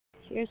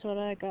Here's what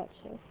I got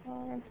so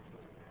far.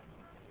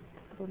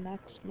 The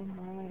Maximum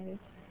Ride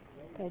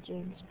by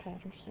James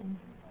Patterson.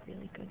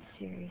 Really good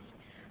series.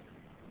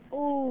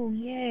 Oh,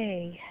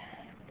 yay!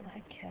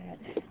 Black Cat.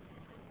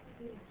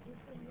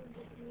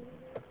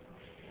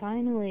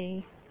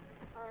 Finally.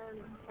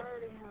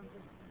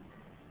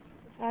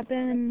 I've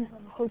been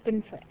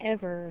hoping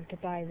forever to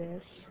buy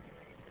this.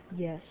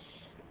 Yes.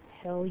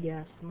 Hell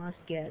yes. Must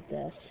get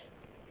this.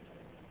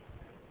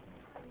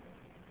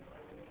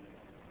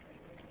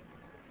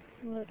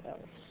 What else?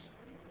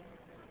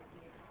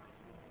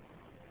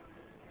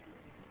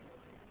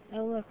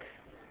 Oh look.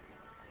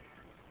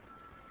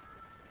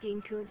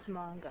 Dean Koontz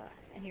manga.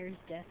 And here's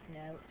Death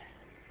Note.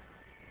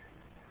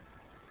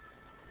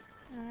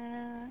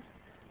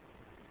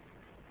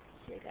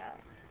 So I got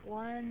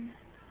 1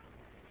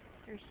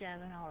 or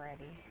 7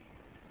 already.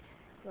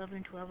 11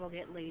 and 12 I'll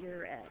get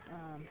later at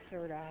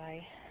Third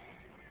Eye.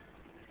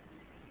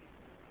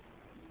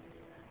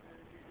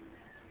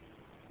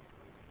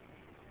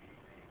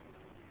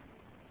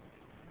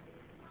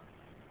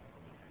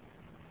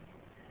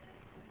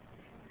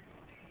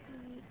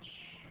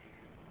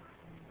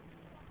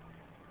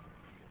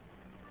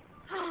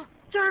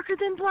 Darker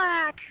Than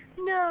Black!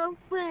 No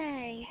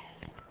way!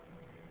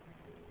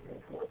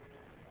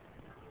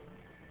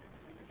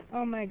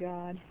 Oh my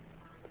god.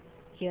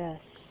 Yes.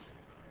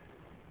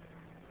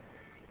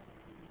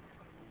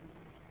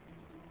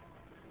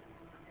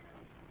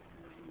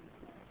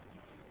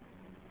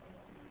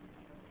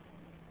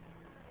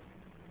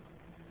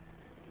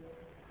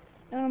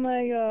 Oh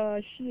my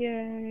gosh,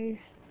 yay.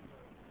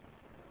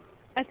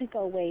 I think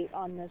I'll wait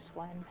on this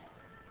one.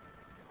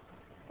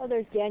 Oh,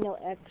 there's Daniel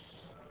X.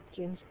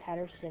 James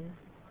Patterson.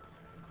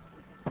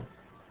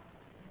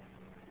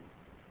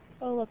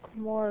 Oh look,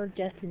 more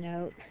Death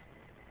Note.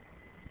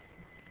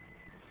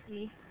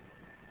 See?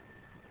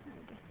 I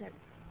guess that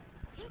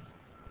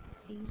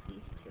sees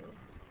these two.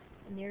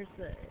 And there's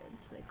the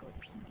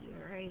encyclopedia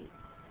right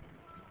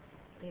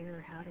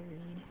there, how to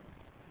read.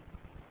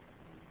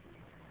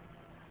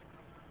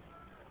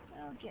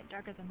 I'll get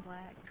Darker Than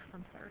Black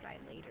from Third Eye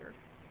later.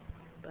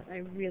 But I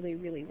really,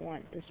 really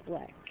want this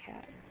Black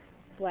Cat.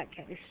 Black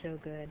Cat is so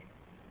good.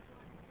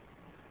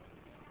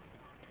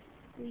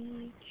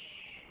 Bleach.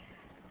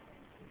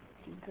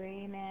 See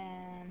Gray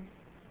Man.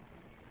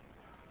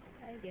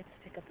 I get to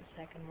pick up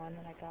the second one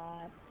that I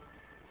got.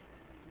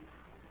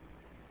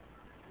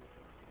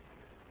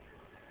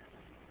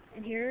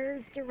 And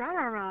here's the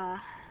Rarara.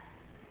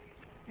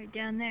 Right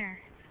down there.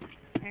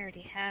 I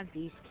already have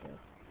these two.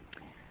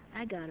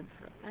 I get them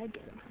for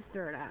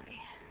Third Eye.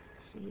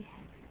 See?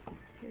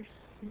 Here's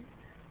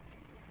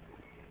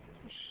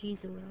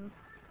Shizuo.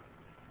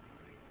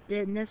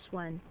 Then this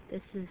one,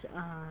 this is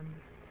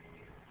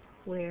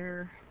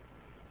where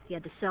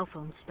the cell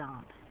phone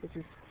stomp.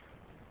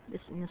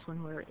 This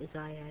one where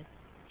Isaiah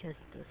has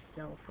the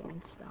cell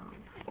phone stomp.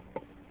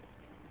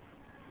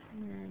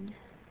 And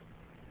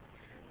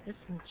this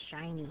one's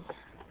shiny.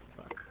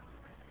 Look.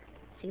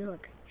 See,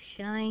 look.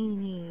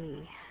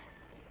 Shiny.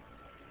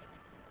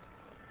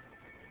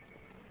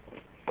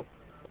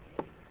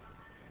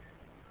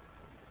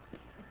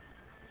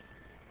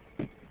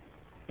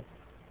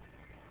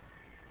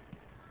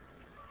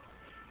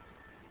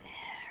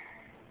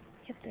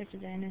 Yep, there's a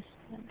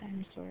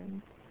dinosaur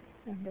in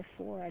number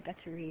 4. I got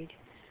to read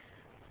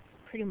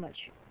pretty much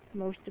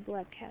most of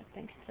Black Cat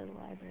thanks to the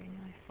library.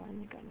 Now I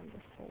finally got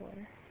number 4.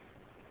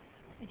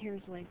 And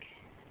here's like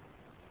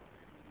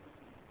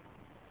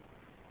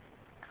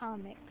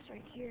comics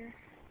right here.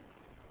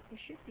 There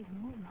should be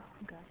more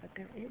manga, but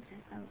there isn't.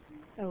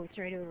 Oh, it's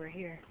right over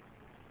here.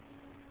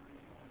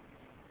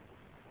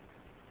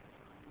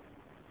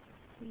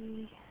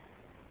 See?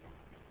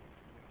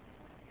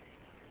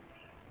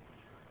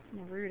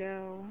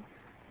 Naruto.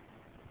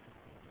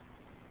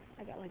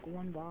 I got like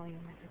 1 volume.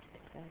 I have to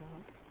pick that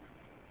up.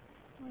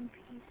 One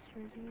Piece,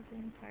 Rise of the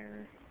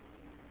Empire.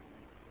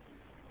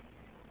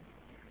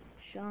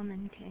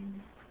 Shaman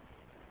King.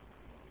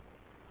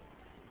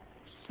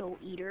 Soul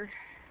Eater.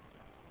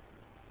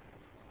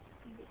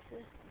 I get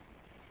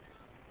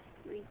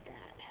to read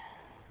that.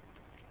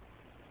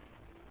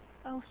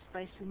 Oh,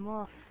 Spice and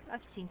Wolf.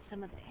 I've seen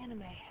some of the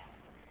anime.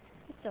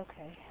 It's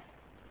okay.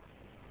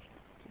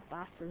 The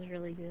boss is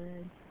really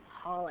good.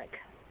 Holic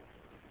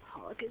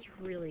is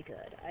really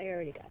good. I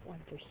already got 1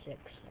 through 6,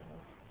 so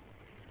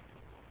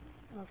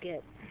I'll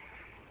get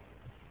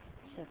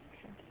 7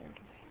 from Third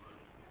Eye.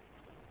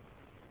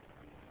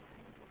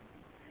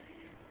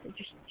 There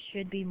just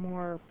should be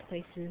more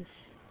places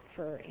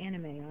for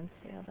anime on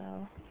sale,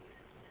 though.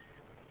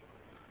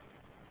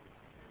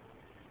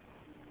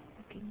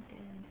 Walking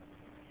Dead.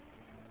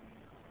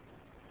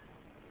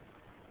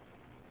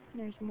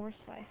 There's more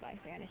sci-fi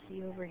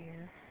fantasy over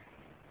here.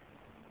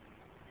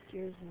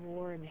 Gears of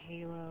War and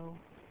Halo.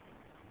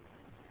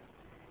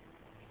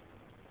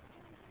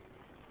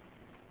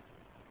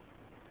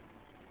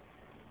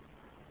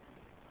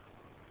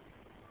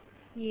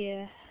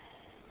 Yeah.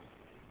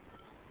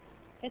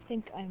 I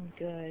think I'm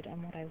good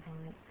on what I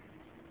want.